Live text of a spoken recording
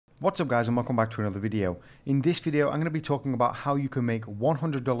What's up guys, and welcome back to another video. In this video I'm going to be talking about how you can make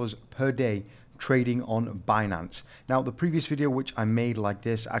 $100 per day trading on Binance. Now the previous video which I made like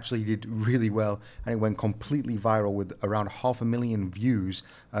this actually did really well and it went completely viral with around 500,000 views.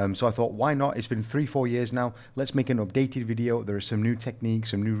 So I thought, why not? It's been 3-4 years now. Let's make an updated video. There are some new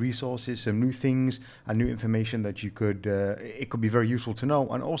techniques, some new resources, some new things and new information that you could it could be very useful to know.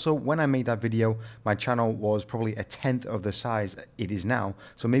 And also when I made that video, my channel was probably a tenth of the size it is now.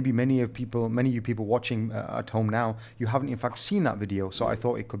 So maybe many of you people watching at home now, you haven't in fact seen that video. So I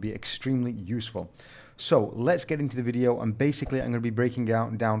thought it could be extremely useful. So let's get into the video, and basically I'm going to be breaking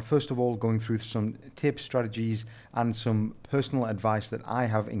down first of all, going through some tips, strategies and some personal advice that I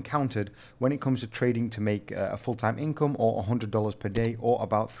have encountered when it comes to trading to make a full-time income, or $100 per day, or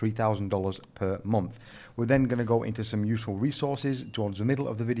about $3,000 per month. We're then going to go into some useful resources towards the middle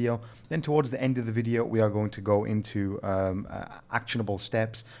of the video. Then towards the end of the video we are going to go into actionable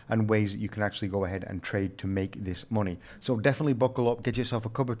steps and ways that you can actually go ahead and trade to make this money. So definitely buckle up, get yourself a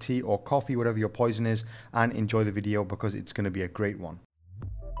cup of tea or coffee, whatever your poison is, and enjoy the video because it's going to be a great one.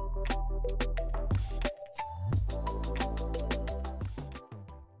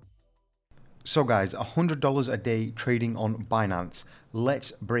 So guys, $100 a day trading on Binance.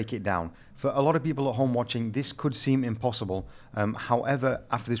 Let's break it down. For a lot of people at home watching, this could seem impossible. However,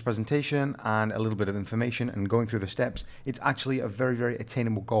 after this presentation and a little bit of information and going through the steps, it's actually a very, very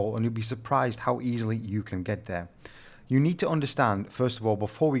attainable goal, and you'll be surprised how easily you can get there. You need to understand, first of all,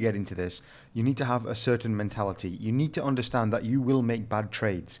 before we get into this, you need to have a certain mentality. You need to understand that you will make bad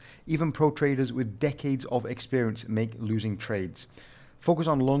trades. Even pro traders with decades of experience make losing trades. Focus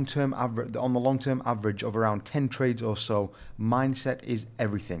on the long-term average of around 10 trades or so. Mindset is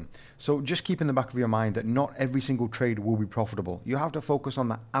everything. So just keep in the back of your mind that not every single trade will be profitable. You have to focus on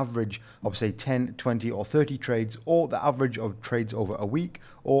the average of say 10, 20 or 30 trades, or the average of trades over a week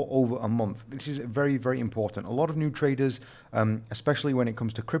or over a month. This is very, very important. A lot of new traders, especially when it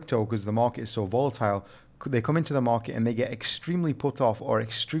comes to crypto, because the market is so volatile, they come into the market and they get extremely put off or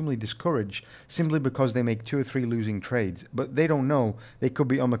extremely discouraged simply because they make 2 or 3 losing trades. But they don't know they could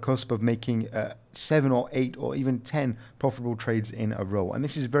be on the cusp of making 7 or 8 or even 10 profitable trades in a row. And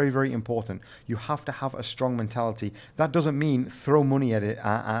this is very, very important. You have to have a strong mentality. That doesn't mean throw money at it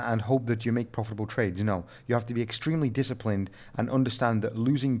and hope that you make profitable trades. No, you have to be extremely disciplined and understand that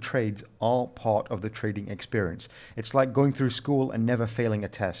losing trades are part of the trading experience. It's like going through school and never failing a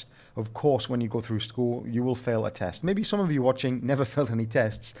test. Of course, when you go through school, you will fail a test. Maybe some of you watching never failed any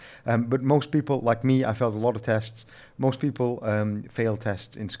tests, but most people, like me, I failed a lot of tests. Most people fail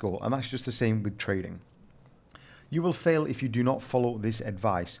tests in school, and that's just the same with trading. You will fail if you do not follow this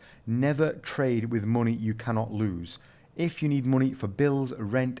advice. Never trade with money you cannot lose. If you need money for bills,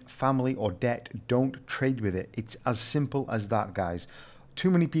 rent, family, or debt, don't trade with it. It's as simple as that, guys. Too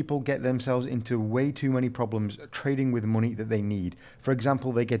many people get themselves into way too many problems trading with money that they need. For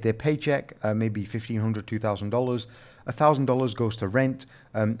example, they get their paycheck, maybe $1,500, $2,000. $1,000 goes to rent.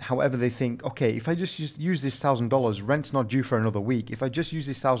 However, they think, okay, if I just use this $1,000, rent's not due for another week. If I just use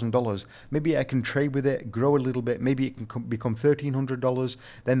this $1,000, maybe I can trade with it, grow a little bit. Maybe it can become $1,300.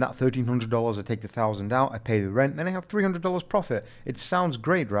 Then that $1,300, I take the $1,000 out, I pay the rent, then I have $300 profit. It sounds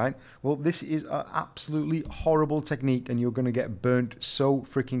great, right? Well, this is an absolutely horrible technique, and you're going to get burnt so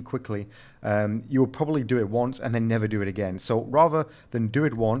freaking quickly. You'll probably do it once and then never do it again. So rather than do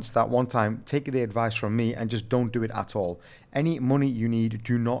it once, that one time, take the advice from me and just don't do it at all. Any money you need,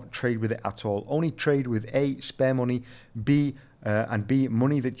 do not trade with it at all. Only trade with A, spare money, B,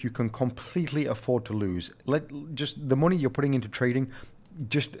 money that you can completely afford to lose. Just the money you're putting into trading,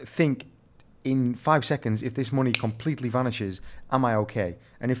 just think in 5 seconds, if this money completely vanishes, am I okay?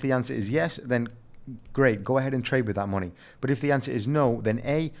 And if the answer is yes, then great, go ahead and trade with that money. But if the answer is no, then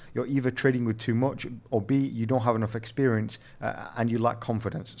A, you're either trading with too much, or B, you don't have enough experience and you lack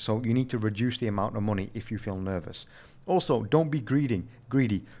confidence. So you need to reduce the amount of money if you feel nervous. Also, don't be greedy.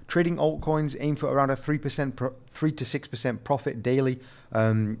 Trading altcoins, aim for around a 3 to 6% profit daily.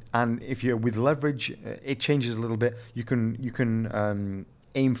 And if you're with leverage, it changes a little bit. You can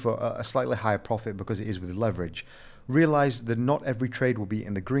aim for a slightly higher profit because it is with leverage. Realize that not every trade will be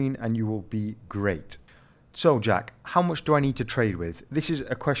in the green and you will be great. So Jack, how much do I need to trade with? This is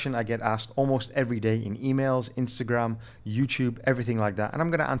a question I get asked almost every day in emails, Instagram, YouTube, everything like that. And I'm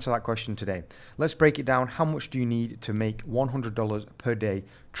going to answer that question today. Let's break it down. How much do you need to make $100 per day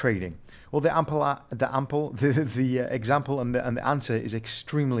trading? Well, the example and the answer is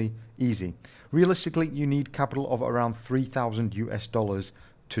extremely easy. Realistically, you need capital of around 3,000 US dollars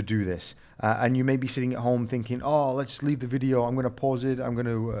to do this. And you may be sitting at home thinking, oh, let's leave the video. I'm going to pause it. I'm going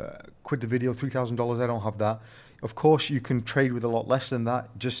to quit the video. $3,000. I don't have that. Of course, you can trade with a lot less than that.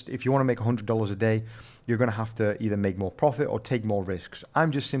 Just if you want to make $100 a day, you're going to have to either make more profit or take more risks.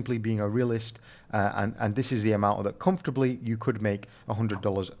 I'm just simply being a realist, and this is the amount that comfortably you could make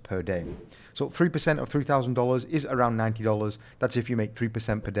 $100 per day. So 3% of $3,000 is around $90. That's if you make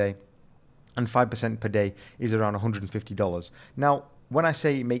 3% per day, and 5% per day is around $150. Now, when I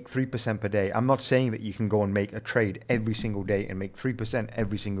say make 3% per day, I'm not saying that you can go and make a trade every single day and make 3%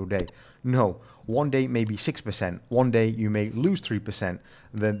 every single day. No, one day maybe 6%. One day you may lose 3%.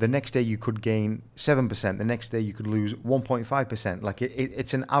 The next day you could gain 7%. The next day you could lose 1.5%. Like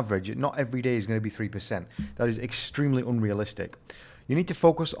it's an average. Not every day is going to be 3%. That is extremely unrealistic. You need to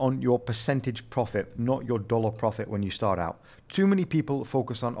focus on your percentage profit, not your dollar profit when you start out. Too many people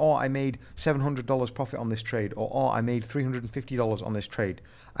focus on, oh, I made $700 profit on this trade, or oh, I made $350 on this trade.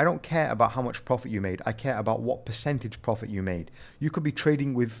 I don't care about how much profit you made. I care about what percentage profit you made. You could be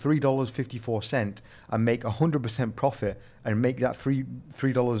trading with $3.54 and make 100% profit and make that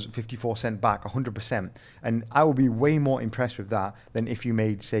 $3.54 back 100%. And I will be way more impressed with that than if you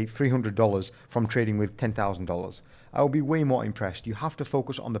made, say, $300 from trading with $10,000. I will be way more impressed. You have to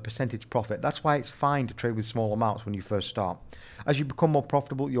focus on the percentage profit. That's why it's fine to trade with small amounts when you first start. As you become more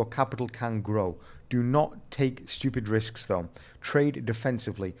profitable, your capital can grow. Do not take stupid risks though. Trade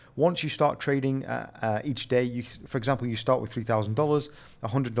defensively. Once you start trading each day, for example, you start with $3,000,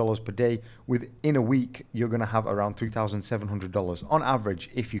 $100 per day. Within a week, you're going to have around $3,700 on average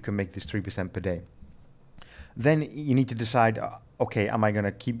if you can make this 3% per day. Then you need to decide, okay, am I going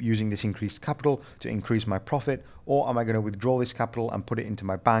to keep using this increased capital to increase my profit, or am I going to withdraw this capital and put it into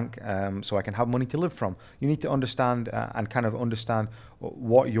my bank so I can have money to live from? You need to understand and kind of understand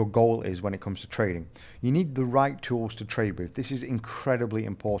what your goal is when it comes to trading. You need the right tools to trade with. This is incredibly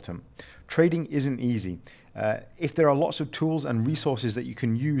important. Trading isn't easy. If there are lots of tools and resources that you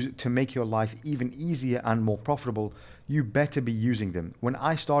can use to make your life even easier and more profitable, you better be using them. When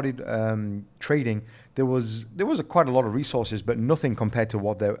I started trading, there was quite a lot of resources, but nothing compared to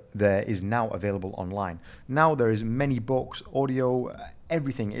what there is now available online. Now there is many books, audio,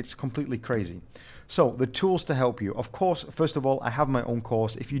 everything. It's completely crazy. So the tools to help you. Of course, first of all, I have my own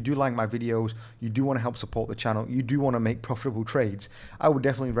course. If you do like my videos, you do want to help support the channel, you do want to make profitable trades, I would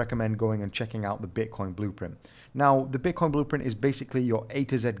definitely recommend going and checking out the Bitcoin Blueprint. Now, the Bitcoin Blueprint is basically your A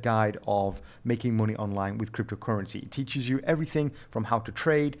to Z guide of making money online with cryptocurrency. It teaches you everything from how to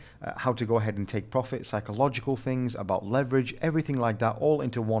trade, how to go ahead and take profit, psychological things, about leverage, everything like that, all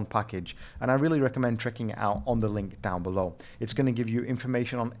into one package. And I really recommend checking it out on the link down below. It's going to give you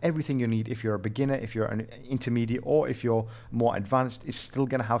information on everything you need. If you're a beginner, if you're an intermediate, or if you're more advanced, it's still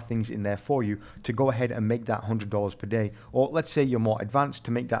going to have things in there for you to go ahead and make that $100 per day. Or let's say you're more advanced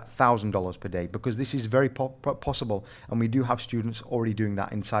to make that $1,000 per day, because this is very possible, and we do have students already doing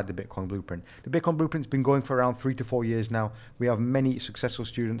that inside the Bitcoin Blueprint. The Bitcoin Blueprint's been going for around 3 to 4 years now. We have many successful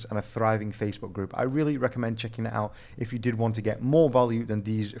students and a thriving Facebook group. I really recommend checking it out if you did want to get more value than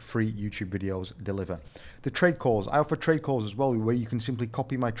these free YouTube videos deliver. The trade calls, I offer trade calls as well, where you can simply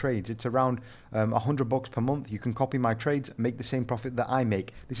copy my trades. It's around $100 per month. You can copy my trades, make the same profit that I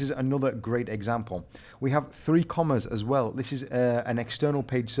make. This is another great example. We have 3 commas as well. This is an external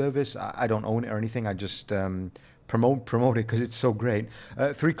paid service. I don't own it or anything. I just promote it because it's so great.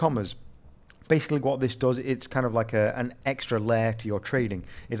 3 commas. Basically what this does, it's kind of like an extra layer to your trading.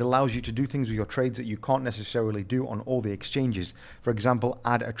 It allows you to do things with your trades that you can't necessarily do on all the exchanges. For example,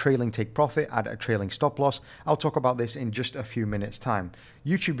 add a trailing take profit, add a trailing stop loss. I'll talk about this in just a few minutes time.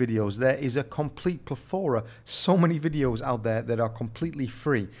 YouTube videos, there is a complete plethora, so many videos out there that are completely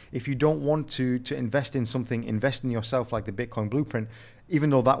free. If you don't want to invest in something, invest in yourself like the Bitcoin Blueprint, even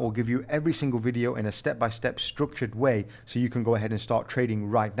though that will give you every single video in a step-by-step structured way so you can go ahead and start trading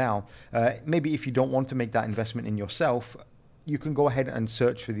right now. Maybe if you don't want to make that investment in yourself, you can go ahead and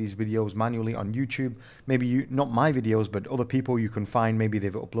search for these videos manually on YouTube. Maybe not my videos, but other people you can find. Maybe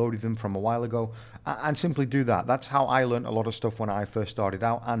they've uploaded them from a while ago, and simply do that. That's how I learned a lot of stuff when I first started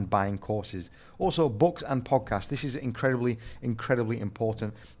out, and buying courses. Also, books and podcasts. This is incredibly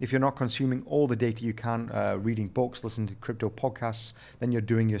important. If you're not consuming all the data you can, reading books, listening to crypto podcasts, then you're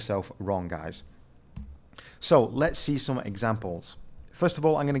doing yourself wrong, guys. So let's see some examples. First of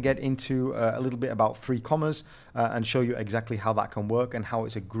all, I'm going to get into a little bit about 3 commas and show you exactly how that can work and how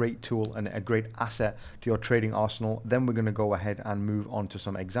it's a great tool and a great asset to your trading arsenal. Then we're going to go ahead and move on to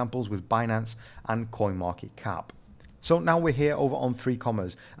some examples with Binance and CoinMarketCap. So now we're here over on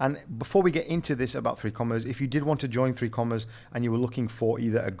 3Commas, and before we get into this about 3Commas, if you did want to join 3Commas and you were looking for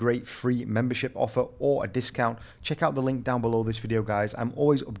either a great free membership offer or a discount, check out the link down below this video, guys. I'm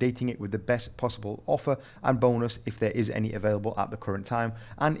always updating it with the best possible offer and bonus if there is any available at the current time.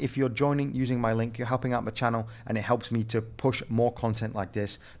 And if you're joining using my link, you're helping out the channel and it helps me to push more content like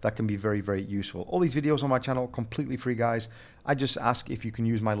this that can be very, very useful. All these videos on my channel completely free, guys. I just ask if you can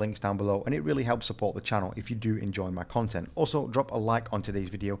use my links down below, and it really helps support the channel if you do enjoy my content. Also, drop a like on today's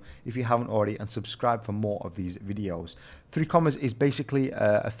video if you haven't already, and subscribe for more of these videos. 3Commas is basically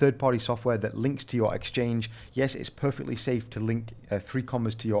a third-party software that links to your exchange. Yes, it's perfectly safe to link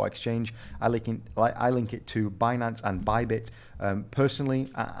 3Commas to your exchange. I link it to Binance and Bybit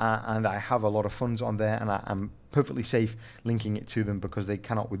personally, and I have a lot of funds on there, and I'm perfectly safe linking it to them because they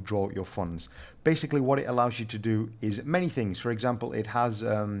cannot withdraw your funds. Basically, what it allows you to do is many things. For example, it has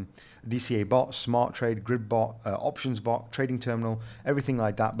DCA bot, smart trade, grid bot, options bot, trading terminal, everything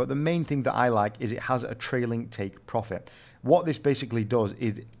like that. But the main thing that I like is it has a trailing take profit. What this basically does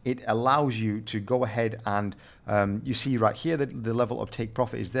is it allows you to go ahead and you see right here that the level of take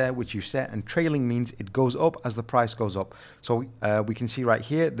profit is there, which you set, and trailing means it goes up as the price goes up. So we can see right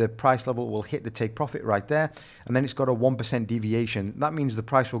here the price level will hit the take profit right there, and then it's got a 1% deviation. That means the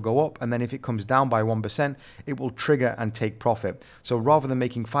price will go up, and then if it comes down by 1%, it will trigger and take profit. So rather than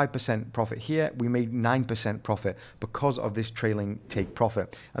making 5% profit here, we made 9% profit because of this trailing take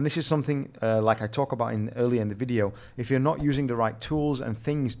profit. And this is something like I talk about earlier in the video. If you're not using the right tools and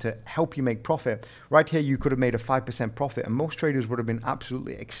things to help you make profit, right here you could have made a 5% profit, and most traders would have been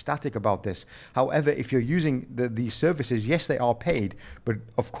absolutely ecstatic about this. However, if you're using these services, yes, they are paid, but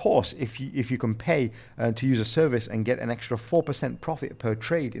of course, if you can pay to use a service and get an extra 4% profit per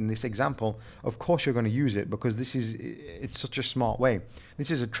trade in this example, of course you're going to use it, because it's such a smart way. This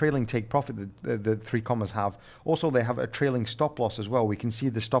is a trailing take profit that the 3Commas have. Also, they have a trailing stop loss as well. We can see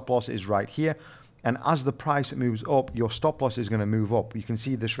the stop loss is right here. And as the price moves up, your stop loss is going to move up. You can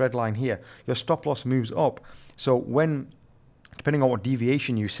see this red line here. Your stop loss moves up. So depending on what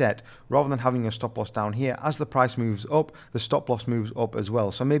deviation you set, rather than having your stop loss down here, as the price moves up, the stop loss moves up as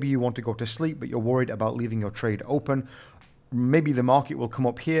well. So maybe you want to go to sleep, but you're worried about leaving your trade open. Maybe the market will come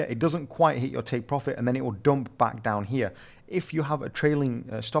up here. It doesn't quite hit your take profit, and then it will dump back down here. If you have a trailing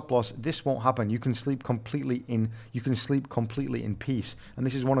stop loss, this won't happen. You can sleep completely in peace. And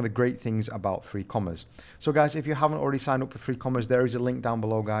this is one of the great things about 3Commas. So guys, if you haven't already signed up for 3Commas, there is a link down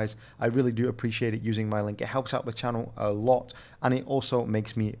below, guys. I really do appreciate it using my link. It helps out the channel a lot, and it also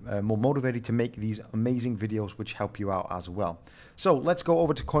makes me more motivated to make these amazing videos which help you out as well. So let's go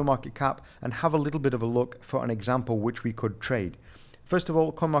over to CoinMarketCap and have a little bit of a look for an example which we could trade. First of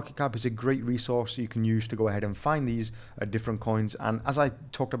all, CoinMarketCap is a great resource you can use to go ahead and find these different coins. And as I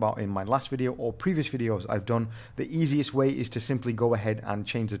talked about in my last video or previous videos I've done, the easiest way is to simply go ahead and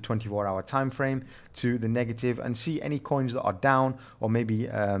change the 24-hour time frame to the negative and see any coins that are down or maybe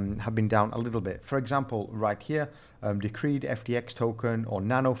have been down a little bit. For example, right here, Decreed, FTX token, or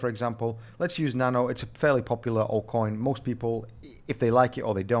Nano, for example. Let's use Nano. It's a fairly popular altcoin. Most people, if they like it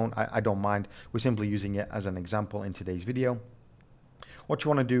or they don't, I don't mind. We're simply using it as an example in today's video. What you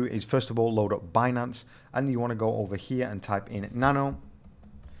want to do is, first of all, load up Binance, and you want to go over here and type in Nano.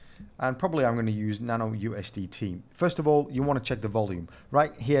 And probably I'm going to use Nano USDT. First of all, you want to check the volume.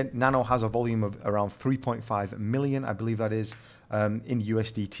 Right here, Nano has a volume of around 3.5 million, I believe that is, in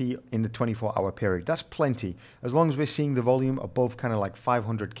USDT in the 24-hour period. That's plenty. As long as we're seeing the volume above kind of like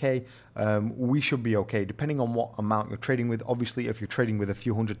 500K, we should be okay, depending on what amount you're trading with. Obviously, if you're trading with a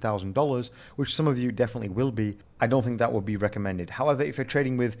few $100,000, which some of you definitely will be, I don't think that would be recommended. However, if you're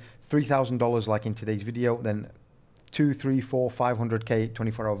trading with $3,000 like in today's video, then 2, 3, 4, 500K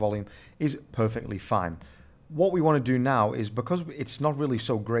 24-hour volume is perfectly fine. What we want to do now is, because it's not really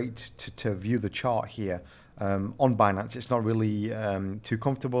so great to view the chart here on Binance, it's not really too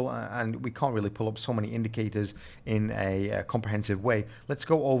comfortable, and we can't really pull up so many indicators in a comprehensive way. Let's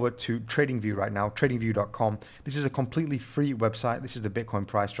go over to TradingView right now, tradingview.com. This is a completely free website. This is the Bitcoin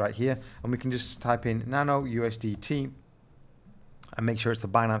price right here, and we can just type in Nano USDT and make sure it's the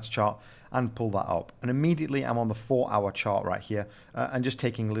Binance chart and pull that up. And immediately I'm on the 4-hour chart right here and just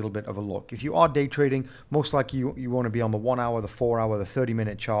taking a little bit of a look. If you are day trading, most likely you want to be on the 1 hour, the 4 hour, the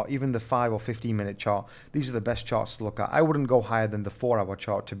 30-minute chart, even the 5 or 15-minute chart. These are the best charts to look at. I wouldn't go higher than the 4-hour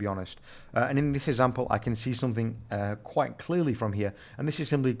chart, to be honest. And in this example, I can see something quite clearly from here. And this is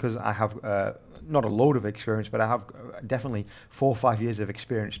simply because I have not a load of experience, but I have definitely 4 or 5 years of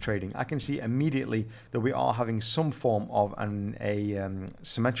experience trading. I can see immediately that we are having some form of a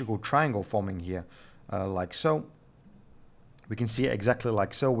symmetrical triangle forming here, like so. We can see it exactly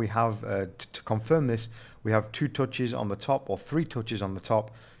like so. We have, to confirm this, we have 2 touches on the top or 3 touches on the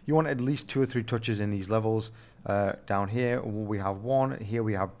top. You want at least 2 or 3 touches in these levels. Down here we have 1, here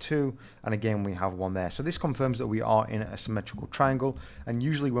we have 2, and again we have 1 there. So this confirms that we are in a symmetrical triangle, and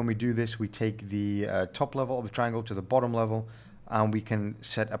usually when we do this we take the top level of the triangle to the bottom level, and we can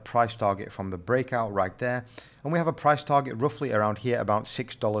set a price target from the breakout right there, and we have a price target roughly around here, about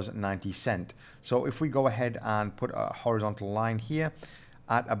 $6.90. So if we go ahead and put a horizontal line here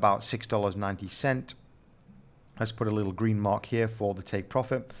at about $6.90, let's put a little green mark here for the take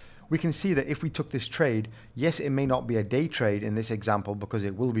profit. We can see that if we took this trade, yes, it may not be a day trade in this example because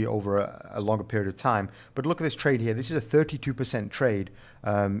it will be over a longer period of time, but look at this trade here. This is a 32% trade.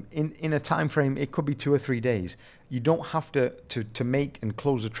 In a time frame, it could be 2 or 3 days. You don't have to make and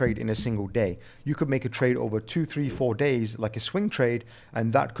close a trade in a single day. You could make a trade over 2, 3, 4 days, like a swing trade,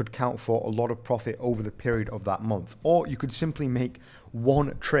 and that could count for a lot of profit over the period of that month. Or you could simply make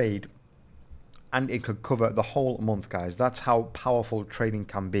one trade and it could cover the whole month, guys. That's how powerful trading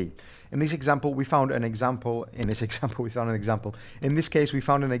can be. In this example, we found an example. In this case, we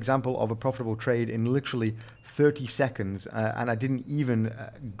found an example of a profitable trade in literally 30 seconds. And I didn't even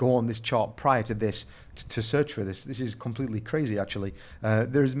go on this chart prior to this to search for this. This is completely crazy, actually.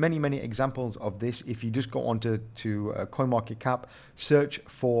 There's many examples of this. If you just go onto CoinMarketCap, search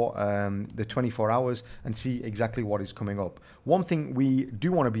for the 24 hours and see exactly what is coming up. One thing we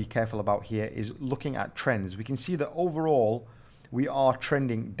do want to be careful about here is looking at trends. We can see that overall we are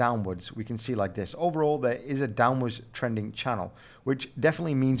trending downwards. We can see like this. Overall, there is a downwards trending channel, which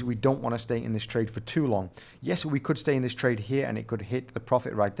definitely means we don't want to stay in this trade for too long. Yes, we could stay in this trade here and it could hit the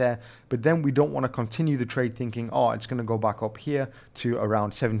profit right there, but then we don't want to continue the trade thinking, oh, it's going to go back up here to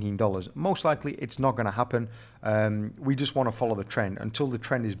around $17. Most likely, it's not going to happen. We just want to follow the trend until the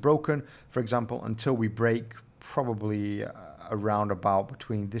trend is broken. For example, until we break probably around about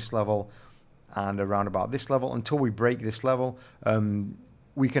between this level and around about this level. Until we break this level,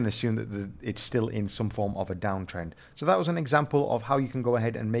 we can assume that it's still in some form of a downtrend. So that was an example of how you can go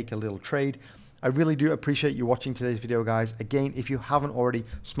ahead and make a little trade. I really do appreciate you watching today's video, guys. Again, if you haven't already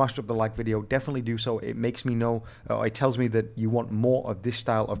smashed up the like video, definitely do so. It makes me know, it tells me that you want more of this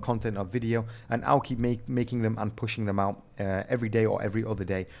style of content or video, and I'll keep making them and pushing them out every day or every other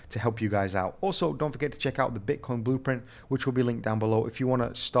day to help you guys out. Also, don't forget to check out the Bitcoin Blueprint, which will be linked down below if you want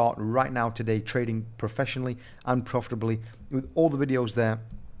to start right now today trading professionally and profitably, with all the videos there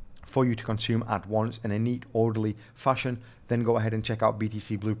for you to consume at once in a neat, orderly fashion. Then go ahead and check out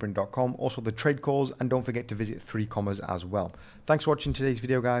btcblueprint.com, also the trade calls, and don't forget to visit 3Commas as well. Thanks for watching today's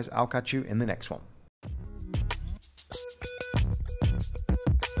video, guys. I'll catch you in the next one.